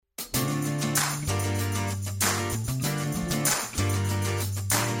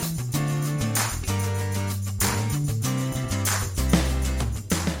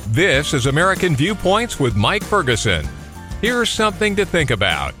This is American Viewpoints with Mike Ferguson. Here's something to think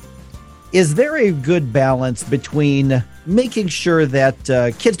about. Is there a good balance between making sure that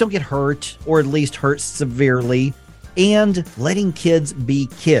kids don't get hurt, or at least hurt severely, and letting kids be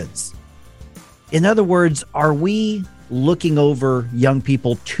kids? In other words, are we looking over young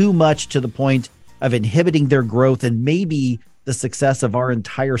people too much to the point of inhibiting their growth and maybe the success of our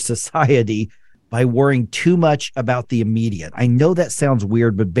entire society by worrying too much about the immediate? I know that sounds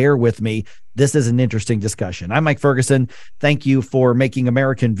weird, but bear with me. This is an interesting discussion. I'm Mike Ferguson. Thank you for making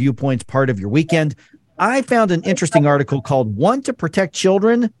American Viewpoints part of your weekend. I found an interesting article called "Want to Protect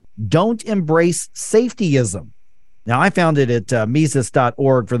Children? Don't Embrace Safetyism." Now, I found it at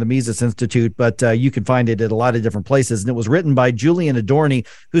Mises.org for the Mises Institute, but you can find it at a lot of different places. And it was written by Julian Adorni,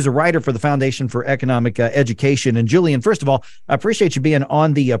 who's a writer for the Foundation for Economic Education. And Julian, first of all, I appreciate you being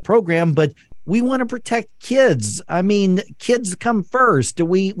on the program, but we want to protect kids. I mean, kids come first.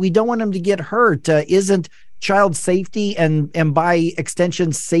 We don't want them to get hurt. Isn't child safety and by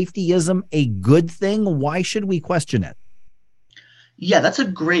extension safetyism a good thing? Why should we question it? Yeah, that's a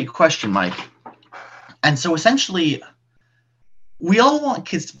great question, Mike. And so essentially, we all want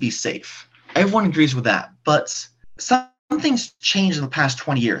kids to be safe. Everyone agrees with that. But some things changed in the past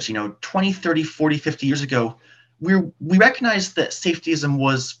 20 years. 20, 30, 40, 50 years ago, we recognized that safetyism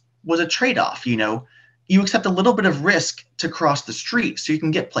was a trade-off. You accept a little bit of risk to cross the street so you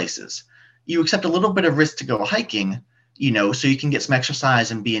can get places. You accept a little bit of risk to go hiking, so you can get some exercise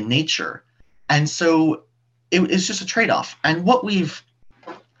and be in nature. And so it's just a trade-off. And what we've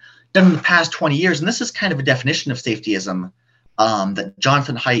done in the past 20 years, and this is kind of a definition of safetyism that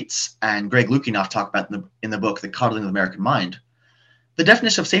Jonathan Haidt's and Greg Lukianoff talk about in the book, The Coddling of the American Mind. The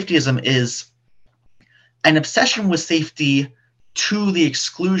definition of safetyism is an obsession with safety to the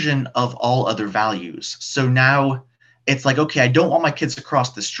exclusion of all other values. So now it's like, okay, I don't want my kids to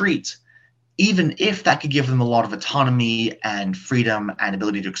cross the street, even if that could give them a lot of autonomy and freedom and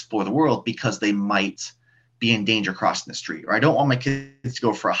ability to explore the world, because they might be in danger crossing the street. Or I don't want my kids to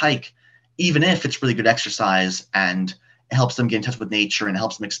go for a hike, even if it's really good exercise and it helps them get in touch with nature and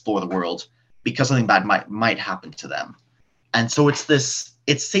helps them explore the world, because something bad might happen to them. And so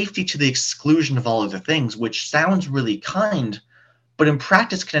it's safety to the exclusion of all other things, which sounds really kind, but in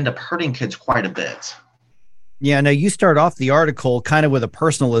practice can end up hurting kids quite a bit. Yeah, now you start off the article kind of with a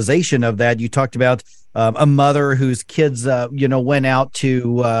personalization of that. You talked about a mother whose kids, went out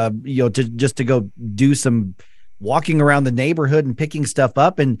to go do some walking around the neighborhood and picking stuff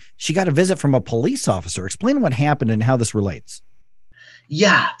up, and she got a visit from a police officer. Explain what happened and how this relates.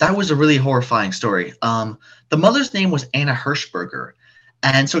 Yeah, that was a really horrifying story. The mother's name was Anna Hirschberger,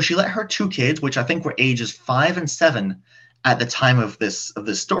 and so she let her two kids, which I think were ages 5 and 7 at the time of this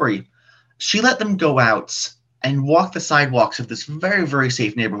story, she let them go out and walk the sidewalks of this very, very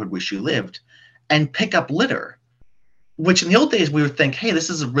safe neighborhood where she lived and pick up litter, which in the old days we would think, hey, this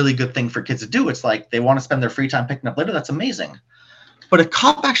is a really good thing for kids to do. It's like they want to spend their free time picking up litter. That's amazing. But a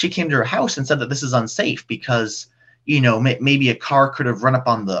cop actually came to her house and said that this is unsafe because, maybe a car could have run up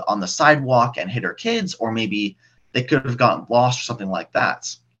on the sidewalk and hit her kids, or maybe they could have gotten lost or something like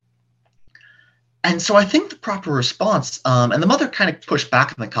that. And so I think the proper response, and the mother kind of pushed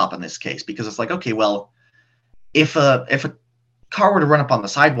back on the cop in this case, because it's like, okay, well, if a car were to run up on the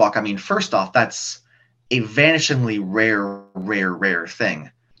sidewalk, I mean, first off, that's a vanishingly rare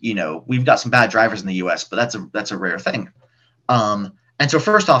thing. We've got some bad drivers in the U.S., but that's a rare thing. And so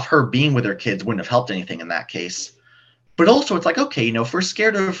first off, her being with her kids wouldn't have helped anything in that case. But also, it's like, okay, if we're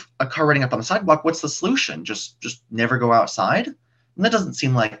scared of a car running up on the sidewalk, what's the solution? Just never go outside? And that doesn't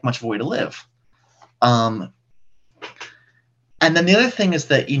seem like much of a way to live. And then the other thing is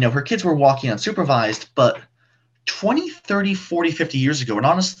that, her kids were walking unsupervised, but 20, 30, 40, 50 years ago, and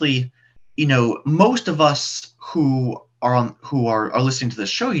honestly, most of us who are listening to this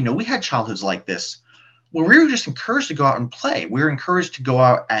show, we had childhoods like this where we were just encouraged to go out and play. We were encouraged to go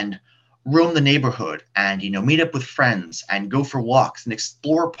out and roam the neighborhood and, meet up with friends and go for walks and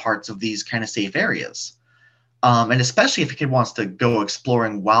explore parts of these kind of safe areas. And especially if a kid wants to go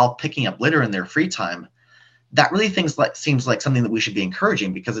exploring while picking up litter in their free time, that really seems like something that we should be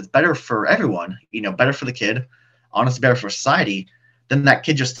encouraging, because it's better for everyone, better for the kid, honestly better for society, than that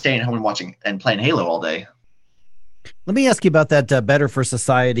kid just staying home and watching and playing Halo all day. Let me ask you about that better for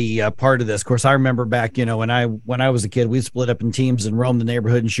society part of this. Of course, I remember back, when I was a kid, we split up in teams and roamed the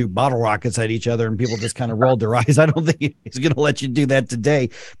neighborhood and shoot bottle rockets at each other, and people just kind of rolled their eyes. I don't think he's going to let you do that today.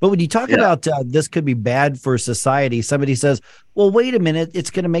 But when you talk about this could be bad for society, somebody says, well, wait a minute, it's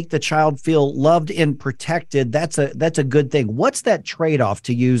going to make the child feel loved and protected. That's a good thing. What's that trade-off,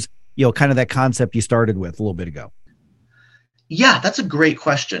 to use, kind of that concept you started with a little bit ago? Yeah, that's a great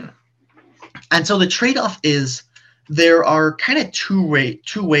question. And so the trade-off is there are kind of two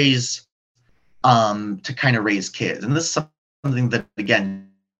ways to kind of raise kids. And this is something that, again,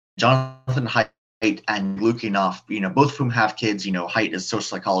 Jonathan Haidt and Lukianoff, both of whom have kids. Haidt is a social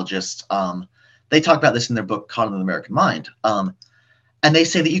psychologist. They talk about this in their book, Caught in the American Mind. And they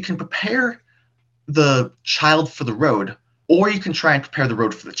say that you can prepare the child for the road, or you can try and prepare the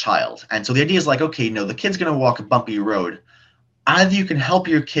road for the child. And so the idea is like, okay, the kid's going to walk a bumpy road. Either you can help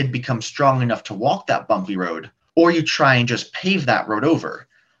your kid become strong enough to walk that bumpy road, or you try and just pave that road over.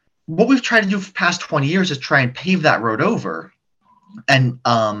 What we've tried to do for the past 20 years is try and pave that road over. And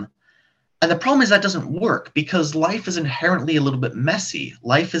the problem is that doesn't work, because life is inherently a little bit messy.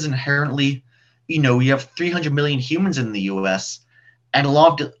 Life is inherently, you have 300 million humans in the US, and a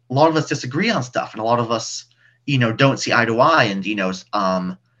lot of us disagree on stuff, and a lot of us, don't see eye to eye. And,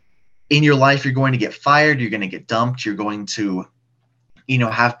 in your life, you're going to get fired, you're going to get dumped, you're going to,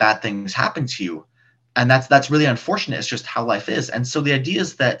 have bad things happen to you. And that's really unfortunate. It's just how life is. And so the idea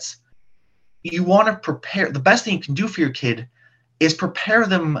is that you want to prepare. The best thing you can do for your kid is prepare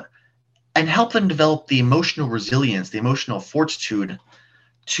them and help them develop the emotional resilience, the emotional fortitude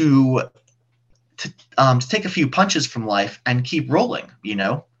to take a few punches from life and keep rolling,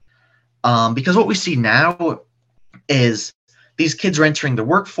 because what we see now is these kids are entering the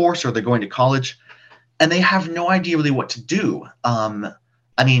workforce or they're going to college, and they have no idea really what to do.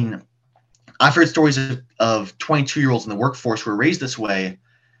 I've heard stories of 22-year-olds in the workforce who were raised this way,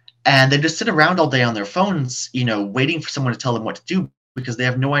 and they just sit around all day on their phones, waiting for someone to tell them what to do, because they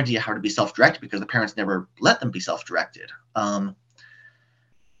have no idea how to be self-directed, because the parents never let them be self-directed.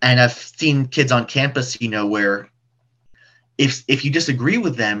 And I've seen kids on campus, where if you disagree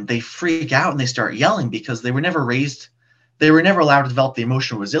with them, they freak out and they start yelling, because they were never allowed to develop the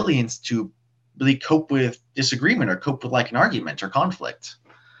emotional resilience to really cope with disagreement or cope with like an argument or conflict.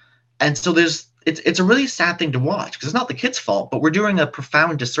 And so it's a really sad thing to watch, because it's not the kids' fault, but we're doing a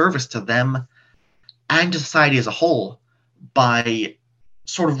profound disservice to them and to society as a whole by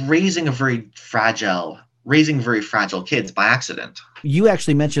sort of raising very fragile kids by accident. You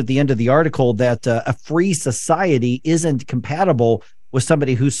actually mentioned at the end of the article that a free society isn't compatible with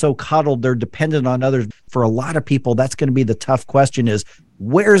somebody who's so coddled they're dependent on others. For a lot of people, that's going to be the tough question, is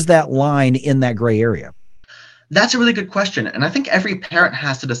where's that line in that gray area? That's a really good question. And I think every parent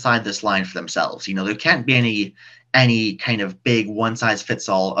has to decide this line for themselves. There can't be any kind of big one size fits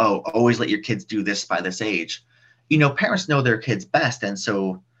all, always let your kids do this by this age. Parents know their kids best. And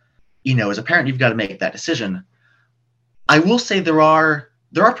so, as a parent, you've got to make that decision. I will say there are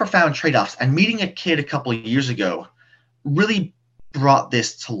profound trade-offs, and meeting a kid a couple of years ago really brought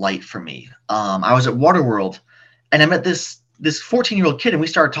this to light for me. I was at Waterworld, and I met this 14-year-old kid, and we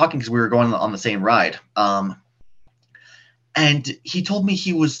started talking because we were going on the same ride. And he told me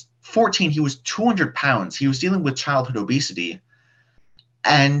he was 14, he was 200 pounds. He was dealing with childhood obesity.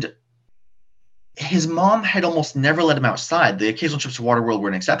 And his mom had almost never let him outside. The occasional trips to Waterworld were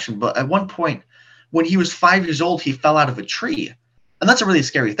an exception. But at one point, when he was 5 years old, he fell out of a tree. And that's a really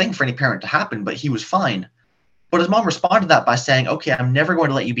scary thing for any parent to happen, but he was fine. But his mom responded to that by saying, okay, I'm never going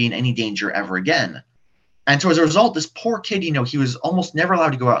to let you be in any danger ever again. And so as a result, this poor kid, he was almost never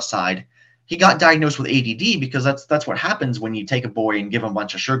allowed to go outside. He got diagnosed with ADD, because that's what happens when you take a boy and give him a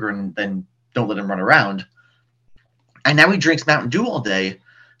bunch of sugar and then don't let him run around. And now he drinks Mountain Dew all day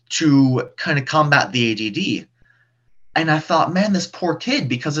to kind of combat the ADD. And I thought, man, this poor kid,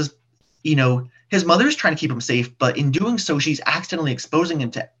 because his mother's trying to keep him safe, but in doing so, she's accidentally exposing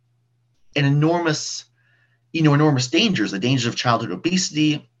him to an enormous dangers, the dangers of childhood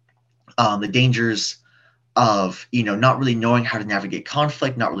obesity, the dangers of, not really knowing how to navigate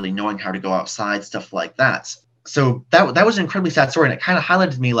conflict, not really knowing how to go outside, stuff like that. So that was an incredibly sad story. And it kind of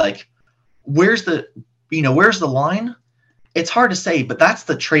highlighted to me, like, where's the line? It's hard to say, but that's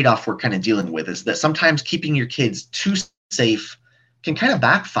the trade-off we're kind of dealing with, is that sometimes keeping your kids too safe can kind of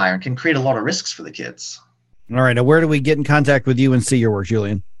backfire and can create a lot of risks for the kids. All right. Now, where do we get in contact with you and see your work,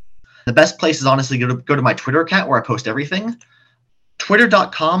 Julian? The best place is honestly go to my Twitter account, where I post everything.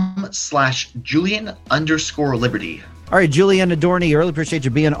 Twitter.com/Julian_Liberty. All right, Julian Adorni, I really appreciate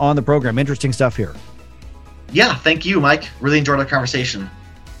you being on the program. Interesting stuff here. Yeah, thank you, Mike. Really enjoyed our conversation.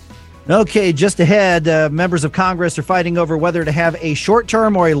 Okay, just ahead, members of Congress are fighting over whether to have a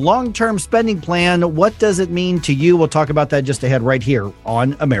short-term or a long-term spending plan. What does it mean to you? We'll talk about that just ahead right here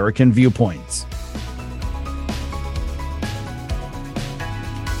on American Viewpoints.